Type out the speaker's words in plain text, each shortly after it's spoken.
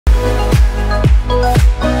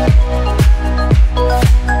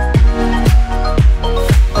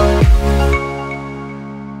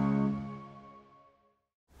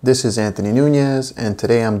This is Anthony Nunez, and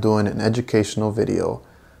today I'm doing an educational video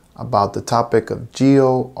about the topic of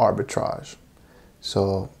geo-arbitrage.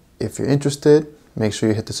 So if you're interested, make sure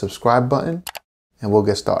you hit the subscribe button and we'll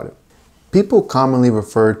get started. People commonly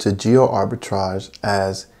refer to geo-arbitrage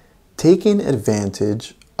as taking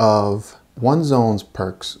advantage of one zone's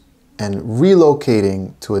perks and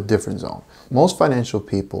relocating to a different zone. Most financial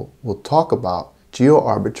people will talk about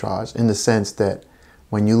geo-arbitrage in the sense that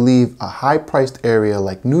when you leave a high-priced area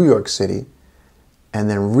like New York City and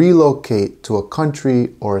then relocate to a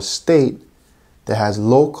country or a state that has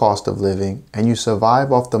low cost of living and you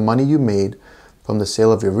survive off the money you made from the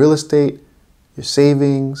sale of your real estate, your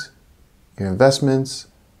savings, your investments,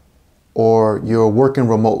 or you're working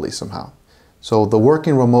remotely somehow. So the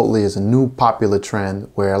working remotely is a new popular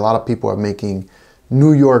trend where a lot of people are making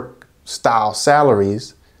New York style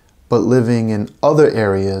salaries but living in other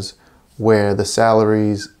areas where the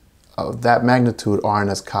salaries of that magnitude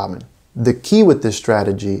aren't as common. The key with this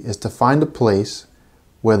strategy is to find a place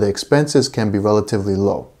where the expenses can be relatively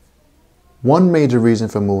low. One major reason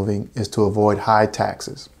for moving is to avoid high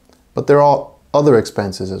taxes, but there are other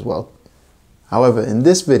expenses as well. However, in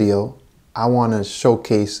this video, I want to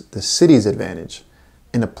showcase the city's advantage.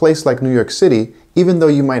 In a place like New York City, even though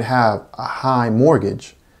you might have a high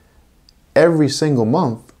mortgage, every single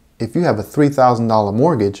month, if you have a $3,000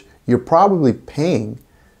 mortgage, you're probably paying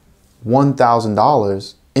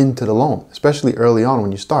 $1,000 into the loan, especially early on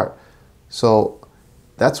when you start. So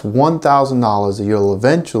that's $1,000 that you'll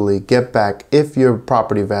eventually get back if your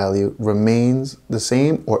property value remains the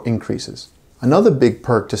same or increases. Another big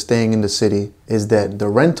perk to staying in the city is that the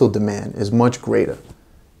rental demand is much greater.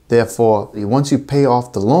 Therefore, once you pay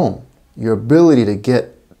off the loan, your ability to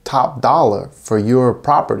get top dollar for your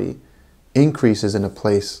property increases in a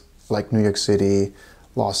place like New York City,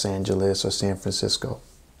 Los Angeles, or San Francisco.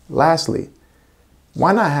 Lastly,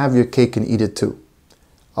 why not have your cake and eat it too?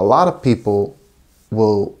 A lot of people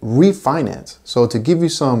will refinance. So to give you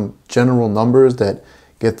some general numbers that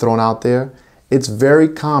get thrown out there, it's very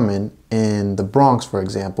common in the Bronx, for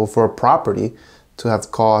example, for a property to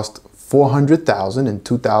have cost $400,000 in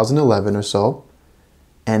 2011 or so,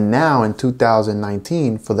 and now in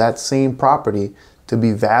 2019 for that same property to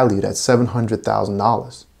be valued at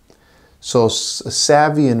 $700,000. So a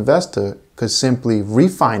savvy investor could simply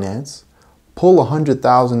refinance, pull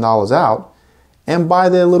 $100,000 out, and buy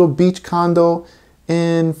their little beach condo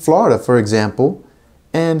in Florida, for example,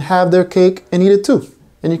 and have their cake and eat it too.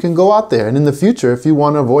 And you can go out there, and in the future, if you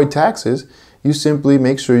want to avoid taxes, you simply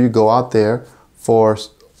make sure you go out there for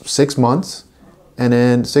 6 months, and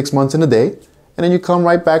then 6 months in a day, and then you come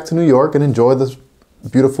right back to New York and enjoy the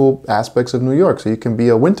beautiful aspects of New York. So you can be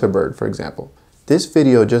a winter bird, for example. This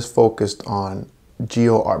video just focused on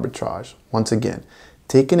geo-arbitrage. Once again,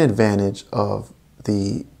 taking advantage of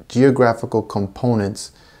the geographical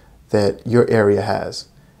components that your area has.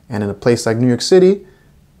 And in a place like New York City,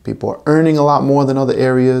 people are earning a lot more than other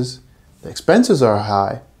areas. The expenses are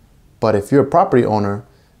high, but if you're a property owner,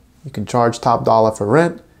 you can charge top dollar for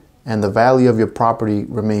rent and the value of your property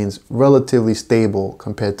remains relatively stable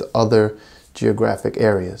compared to other geographic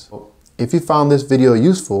areas. If you found this video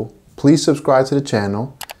useful, please subscribe to the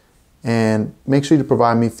channel and make sure to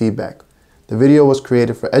provide me feedback. The video was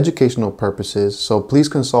created for educational purposes, so please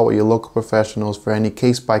consult with your local professionals for any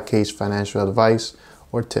case-by-case financial advice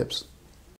or tips.